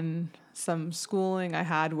on some schooling I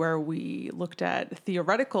had where we looked at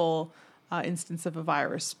theoretical instance of a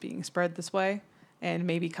virus being spread this way, and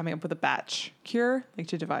maybe coming up with a batch cure, like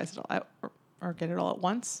to devise it all out or get it all at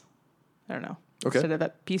once. I don't know. Okay. Instead of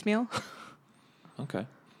at piecemeal. Okay.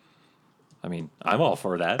 I mean, I'm all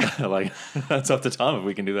for that. Like, that's up to Tom if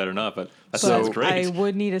we can do that or not. But that sounds great. I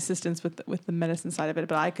would need assistance with the medicine side of it,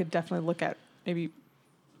 but I could definitely look at maybe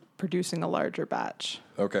producing a larger batch.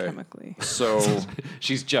 Okay. Chemically. So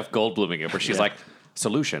she's Jeff Goldbluming it, where she's like,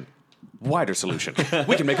 solution. Wider solution.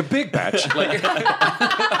 We can make a big batch. Like,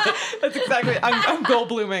 that's exactly. I'm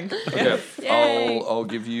Goldbluming. Okay. Yay. I'll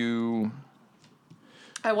give you.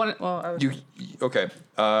 I want it. Well, I was. Okay.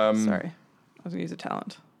 Sorry, I was gonna use a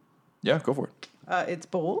talent. Yeah, go for it. It's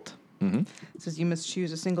bold. Mm-hmm. It says you must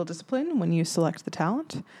choose a single discipline when you select the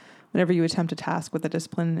talent. Whenever you attempt a task with a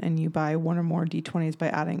discipline and you buy one or more d20s by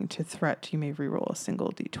adding to threat, you may reroll a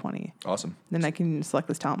single d20. Awesome. Then I can select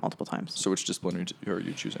this talent multiple times. So which discipline are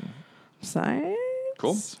you choosing? Science.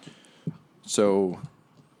 Cool. So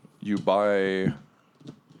you buy.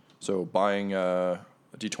 So buying a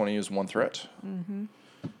d20 is 1 threat. Mm-hmm.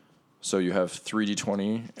 So you have 3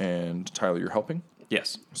 d20, and Tyler, you're helping.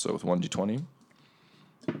 Yes. So with 1 d20.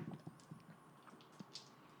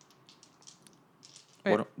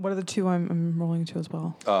 Wait, what are the 2 I'm rolling to as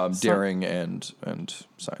well? Daring and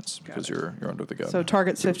science, because you're under the gun. So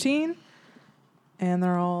target's 15, and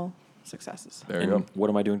they're all successes. There you go. What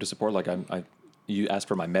am I doing to support? Like, you asked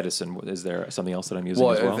for my medicine. Is there something else that I'm using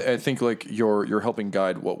as well? I think like your helping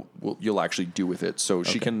guide what you'll actually do with it. So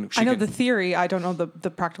she can. I know the theory. I don't know the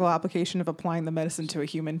practical application of applying the medicine to a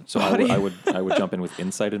human So body. I would jump in with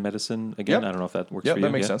insight in medicine again. Yep. I don't know if that works Yep, for you.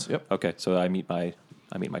 that makes sense. Yep. Okay, so I meet my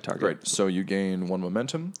target. Great. So you gain 1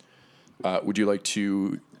 momentum. Would you like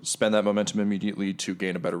to spend that momentum immediately to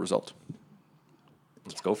gain a better result?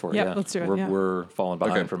 Let's go for it. Yep, Yeah, let's do it, We're, yeah. we're falling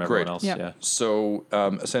behind from everyone else. Yep. Yeah. So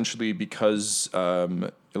essentially, because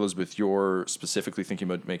Elizabeth, you're specifically thinking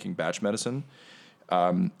about making batch medicine,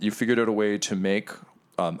 you figured out a way to make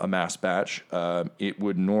a mass batch. It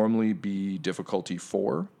would normally be difficulty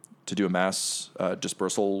 4 to do a mass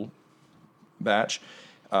dispersal batch.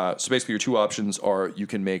 So basically, your 2 options are you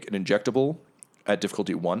can make an injectable at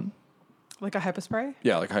difficulty 1. Like a hypospray?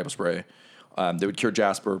 Yeah, like a hypospray. They would cure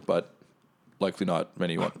Jasper, but likely not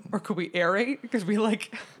anyone. Or could we aerate? Because we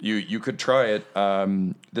like... You could try it.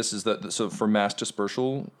 This is so for mass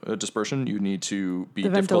dispersion, you need to be The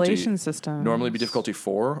ventilation system. Normally be difficulty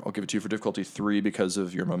 4. I'll give it to you for difficulty 3 because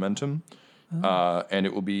of your momentum. And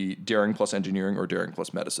it will be daring plus engineering or daring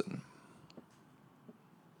plus medicine.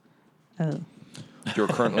 Oh. You're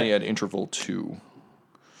currently at interval 2.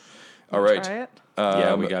 All right. Try it?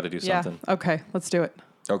 Yeah, we got to do something. Yeah. Okay, let's do it.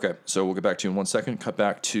 Okay, so we'll get back to you in 1 second. Cut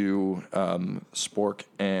back to Spork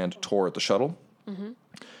and Tor at the shuttle.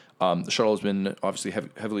 Mm-hmm. The shuttle has been obviously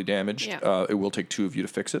heavily damaged. Yeah. It will take 2 of you to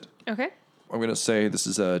fix it. Okay. I'm going to say this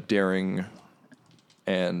is a daring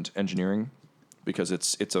and engineering because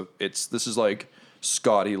this is like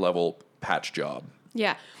Scotty level patch job.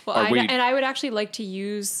 Yeah. Well, I would actually like to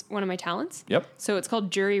use one of my talents. Yep. So it's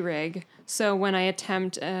called jury rig. So when I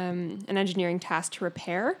attempt an engineering task to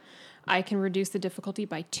repair, I can reduce the difficulty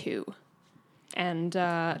by 2. And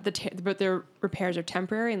but their repairs are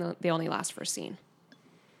temporary and they only last for a scene.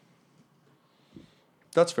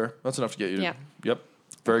 That's fair. That's enough to get you. Yeah. Yep.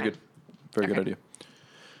 Very good. Very good idea.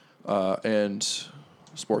 And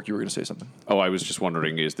Spork, you were going to say something. Oh, I was just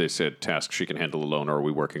wondering, is this a task she can handle alone, or are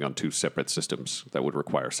we working on 2 separate systems that would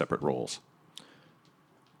require separate roles?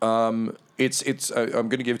 It's I'm going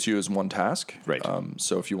to give it to you as one task. Right.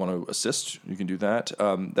 So if you want to assist, you can do that.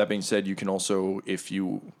 That being said, you can also, if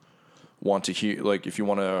you want to if you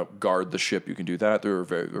want to guard the ship, you can do that. There are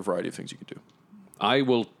a variety of things you can do. I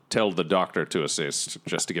will tell the doctor to assist,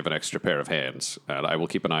 just to give an extra pair of hands, and I will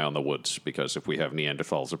keep an eye on the woods, because if we have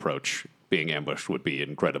Neanderthals approach, being ambushed would be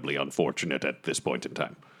incredibly unfortunate at this point in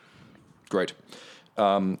time. Great.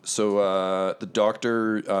 So the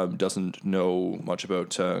doctor doesn't know much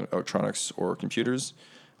about electronics or computers,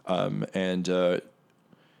 and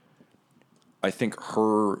I think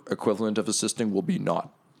her equivalent of assisting will be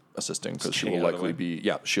not assisting, because she'll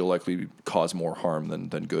likely cause more harm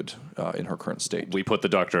than good in her current state. We put the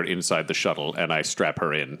doctor inside the shuttle, and I strap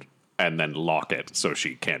her in, and then lock it so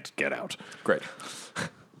she can't get out. Great.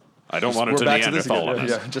 I don't want her to Neanderthal on us.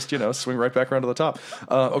 Yeah, just swing right back around to the top.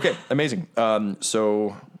 Okay, amazing.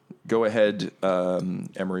 So go ahead,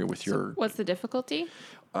 Emery, with your. What's the difficulty?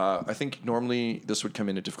 I think normally this would come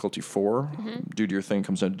in at difficulty 4. Mm-hmm. Due to your thing,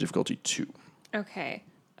 comes down to difficulty 2. Okay.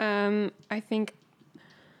 I think.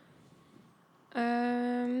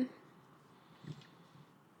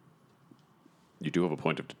 You do have a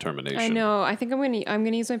point of determination. I know. I think I'm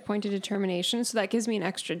gonna use my point of determination, so that gives me an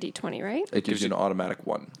extra D20, right? It gives you an automatic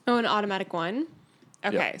 1. Oh, an automatic 1.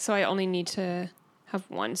 Okay, Yeah. so I only need to have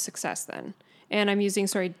 1 success then, and I'm using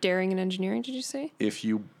daring and engineering. Did you say? If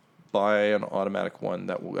you buy an automatic 1,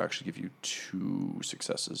 that will actually give you 2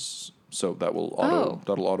 successes. So that will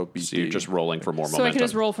auto beat. So you're just rolling for more momentum. So I can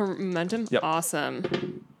just roll for momentum. Yep.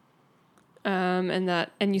 Awesome.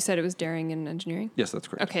 And you said it was daring and engineering? Yes, that's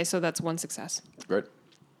correct. Okay, so that's 1 success. Great.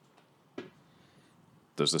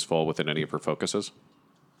 Does this fall within any of her focuses?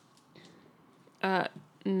 I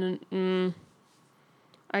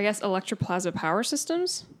guess electroplasma power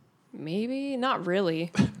systems? Maybe? Not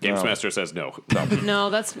really. Games Master says no. No,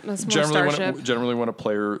 that's more Starship. Generally, when a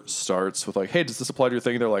player starts with hey, does this apply to your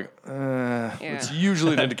thing? They're like, It's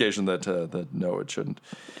usually an indication that no, it shouldn't.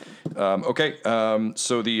 Okay,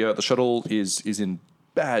 so the shuttle is in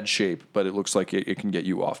bad shape, but it looks like it can get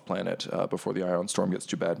you off planet before the ion storm gets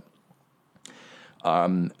too bad.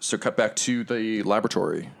 So cut back to the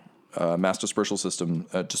laboratory. Mass dispersal system,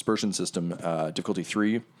 dispersion system, difficulty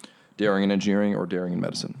 3, daring in engineering or daring in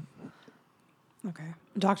medicine. Okay.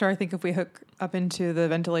 Doctor, I think if we hook up into the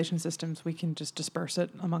ventilation systems, we can just disperse it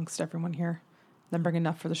amongst everyone here. Then bring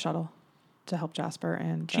enough for the shuttle to help Jasper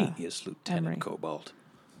and Genius, Lieutenant Emery. Cobalt.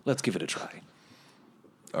 Let's give it a try.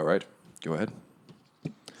 All right. Go ahead.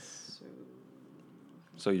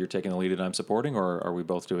 So you're taking the lead and I'm supporting, or are we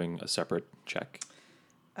both doing a separate check?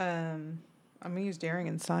 I'm going to use daring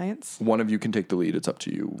in science. One of you can take the lead. It's up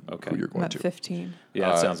to you who you're I'm going at to. 15. Yeah,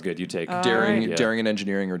 that sounds good. You take daring in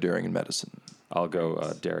engineering or daring in medicine. I'll go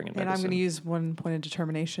daring in medicine. And I'm going to use 1 point of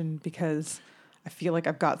determination because I feel like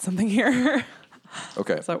I've got something here.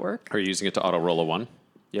 Okay. Does that work? Are you using it to auto roll a 1?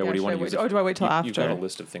 Yeah, what do you want to use? Or do I wait till after? You've got a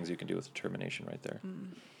list of things you can do with determination right there.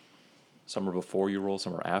 Some are before you roll,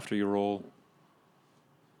 some are after you roll.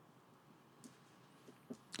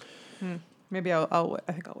 Maybe I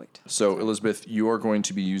think I'll wait. So, Elizabeth, you are going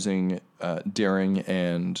to be using daring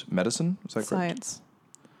and medicine. Is that correct? Science.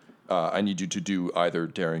 I need you to do either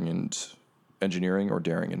daring and engineering or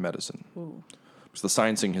daring and medicine. Ooh. So the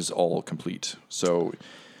sciencing is all complete. So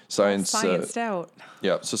science... Scienced out.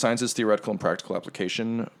 Yeah, so science is theoretical and practical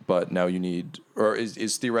application, but now you need... Or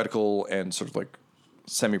is theoretical and sort of like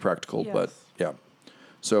semi-practical, Yes. but yeah.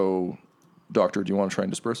 So, Doctor, do you want to try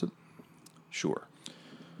and disperse it? Sure.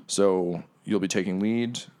 So you'll be taking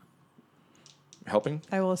lead, helping?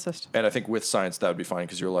 I will assist. And I think with science, that would be fine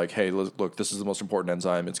because you're like, hey, look, this is the most important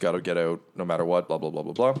enzyme. It's got to get out no matter what, blah, blah, blah,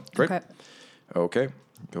 blah, blah. Great. Okay.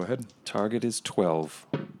 Go ahead. Target is 12.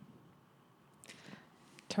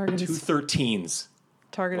 Target Two is 13s.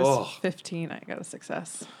 Target is 15. I got a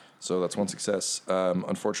success. So that's 1 success.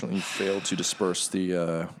 Unfortunately, you failed to disperse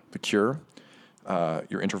the cure.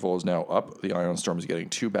 Your interval is now up. The ion storm is getting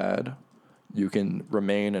too bad. You can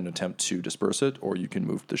remain and attempt to disperse it, or you can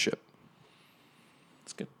move the ship.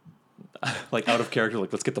 Let's get like out of character.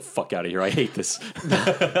 Like, let's get the fuck out of here. I hate this.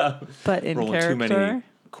 But in rolling character, too many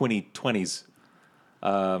Quinny 20s.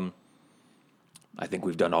 I I think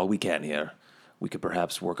we've done all we can here. We could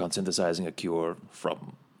perhaps work on synthesizing a cure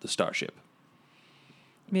from the starship.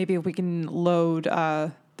 Maybe if we can load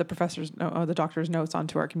the doctor's notes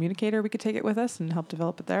onto our communicator, we could take it with us and help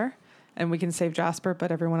develop it there. And we can save Jasper,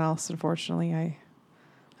 but everyone else, unfortunately, I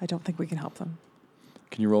don't think we can help them.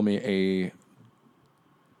 Can you roll me a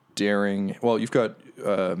daring... Well, you've got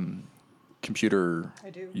computer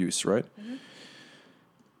use, right?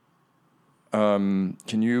 Mm-hmm.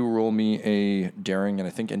 Can you roll me a daring and I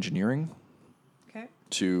think engineering? Okay.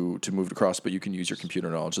 To move across, but you can use your computer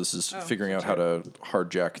knowledge. This is figuring out how to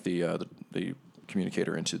hardjack the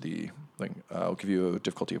communicator into the thing. I'll give you a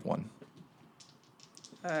difficulty of 1.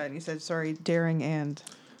 And you said, sorry, daring and...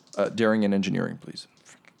 daring and engineering, please.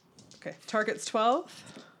 Okay. Target's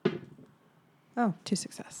 12. Oh, 2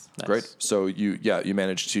 success. Nice. Great. So you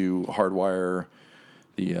managed to hardwire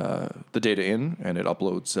the data in, and it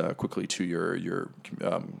uploads quickly to your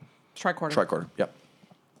tricorder. Tricorder. Yep.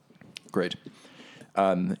 Great.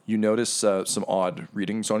 You notice some odd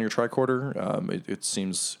readings on your tricorder. It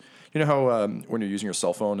seems, you know how when you're using your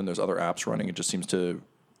cell phone and there's other apps running, it just seems to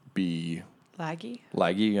be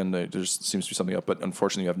laggy, and there just seems to be something up. But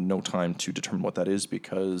unfortunately, you have no time to determine what that is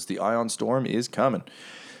because the ion storm is coming.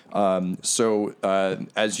 So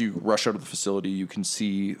as you rush out of the facility, you can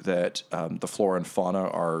see that the flora and fauna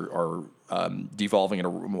are devolving at a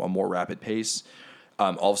more rapid pace.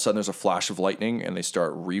 All of a sudden, there's a flash of lightning, and they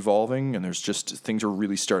start revolving, and there's just things are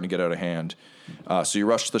really starting to get out of hand. So you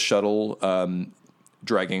rush to the shuttle,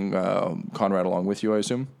 dragging Conrad along with you, I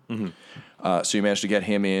assume. Mm-hmm. So you manage to get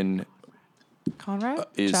him in. Conrad?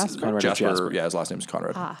 Jasper. Yeah, his last name is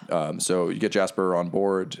Conrad. So you get Jasper on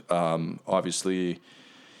board. Obviously,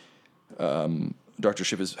 Dr.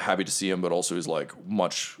 Shipp is happy to see him, but also is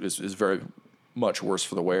very much worse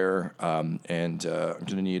for the wear. And I'm going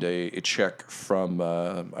to need a check from,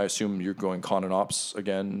 I assume you're going con and ops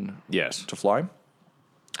again? Yes. To fly?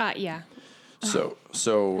 Yeah. So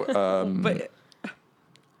but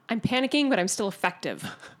I'm panicking, but I'm still effective.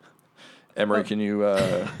 Emery, can you...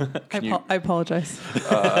 I apologize.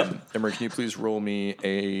 Emery, can you please roll me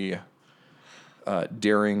a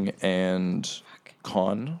daring and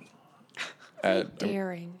con?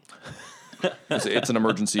 Daring. It's an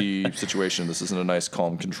emergency situation. This isn't a nice,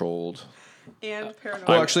 calm, controlled... And paranoid.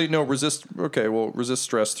 Well, actually, no, resist... Okay, well, resist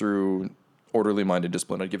stress through orderly-minded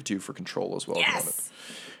discipline. I'd give it to you for control as well. Yes!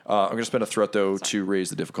 I'm going to spend a threat, though, to raise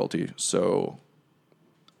the difficulty. So...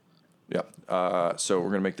 Yeah. So we're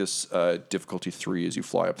going to make this difficulty 3 as you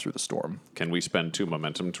fly up through the storm. Can we spend 2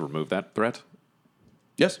 momentum to remove that threat?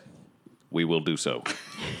 Yes. We will do so.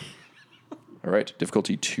 All right.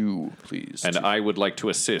 Difficulty 2, please. And I would like to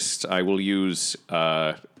assist. I will use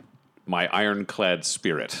my ironclad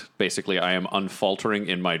spirit. Basically, I am unfaltering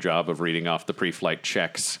in my job of reading off the pre-flight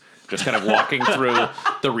checks. Just kind of walking through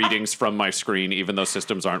the readings from my screen, even though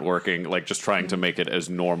systems aren't working, like just trying to make it as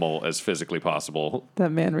normal as physically possible.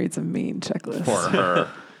 That man reads a mean checklist. For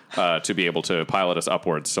her to be able to pilot us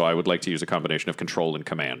upwards. So I would like to use a combination of control and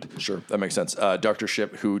command. Sure, that makes sense. Dr.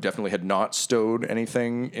 Shipp, who definitely had not stowed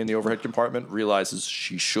anything in the overhead compartment, realizes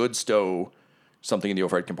she should stow something in the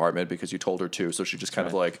overhead compartment because you told her to. So she just kind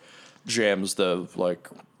of jams the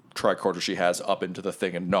tricorder she has up into the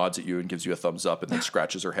thing and nods at you and gives you a thumbs up and then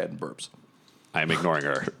scratches her head and burps. I'm ignoring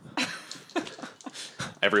her.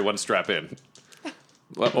 Everyone strap in.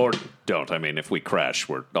 Well, or don't. I mean, if we crash,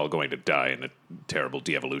 we're all going to die in a terrible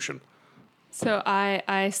de-evolution. So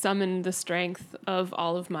I summoned the strength of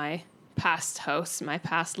all of my past hosts, my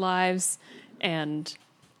past lives, and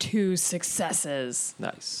 2 successes.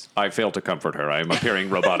 Nice. I fail to comfort her. I am appearing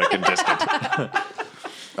robotic and distant.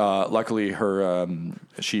 Luckily, her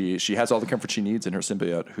she has all the comfort she needs in her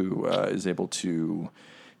symbiote, who is able to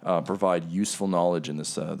provide useful knowledge in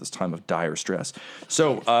this time of dire stress.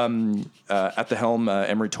 So, at the helm,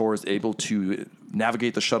 Emery Tor is able to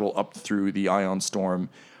navigate the shuttle up through the ion storm.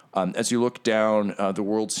 As you look down, the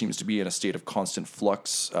world seems to be in a state of constant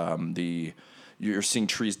flux. You're seeing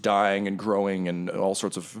trees dying and growing, and all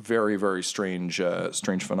sorts of very, very strange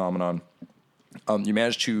phenomenon. You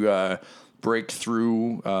manage to break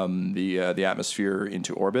through the atmosphere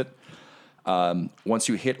into orbit. Once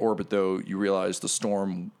you hit orbit, though, you realize the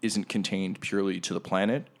storm isn't contained purely to the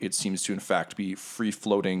planet. It seems to, in fact, be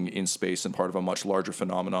free-floating in space and part of a much larger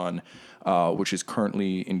phenomenon, which is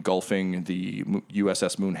currently engulfing the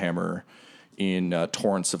USS Moonhammer in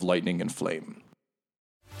torrents of lightning and flame.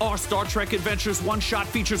 Our Star Trek Adventures one-shot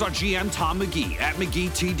features our GM Tom McGee at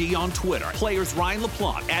McGeeTD on Twitter, players Ryan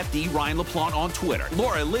LaPlante at the Ryan LaPlante on Twitter,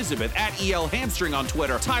 Laura Elizabeth at EL Hamstring on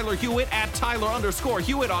Twitter, Tyler Hewitt at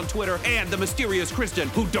Tyler_Hewitt on Twitter, and the mysterious Kristen,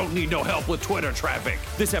 who don't need no help with Twitter traffic.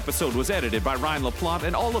 This episode was edited by Ryan LaPlante,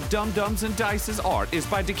 and all of Dum Dums and Dice's art is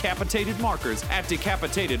by Decapitated Markers at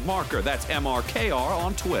Decapitated Marker, that's MRKR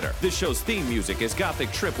on Twitter. This show's theme music is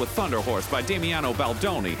Gothic Trip with Thunder Horse by Damiano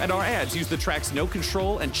Baldoni, and our ads use the tracks No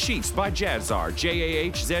Control and Chiefs by Jazzar,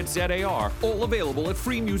 JAHZZAR, all available at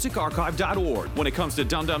freemusicarchive.org. When it comes to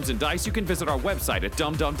Dum Dums and Dice, you can visit our website at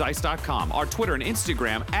dumdumdice.com, our Twitter and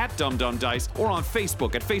Instagram at dumdumdice, or on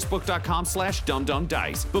Facebook at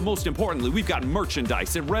facebook.com/dumdumdice. But most importantly, we've got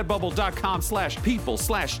merchandise at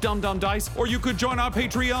redbubble.com/people/dumdumdice, or you could join our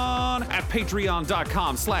Patreon at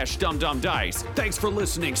patreon.com/dumdumdice. Thanks for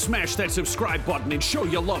listening. Smash that subscribe button and show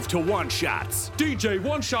your love to One Shots. DJ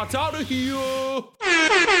One Shots out of here.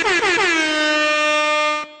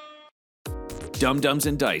 Dum Dums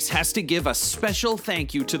and Dice has to give a special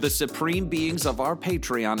thank you to the supreme beings of our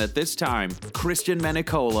Patreon at this time: Christian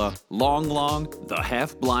Menicola, Long, the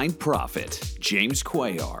Half-Blind Prophet, James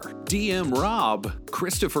Cuellar, DM Rob,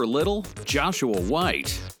 Christopher Little, Joshua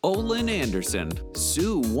White, Olin Anderson,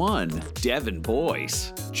 Sue One, Devin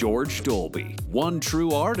Boyce, George Dolby, One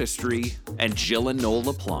True Artistry, and Jill and Noel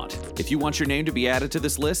LaPlante. If you want your name to be added to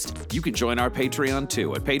this list, you can join our Patreon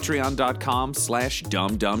too at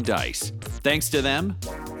patreon.com/dumdumdice. Thanks to them,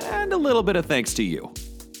 and a little bit of thanks to you.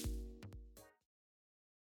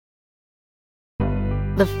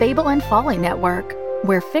 The Fable and Folly Network,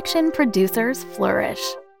 where fiction producers flourish.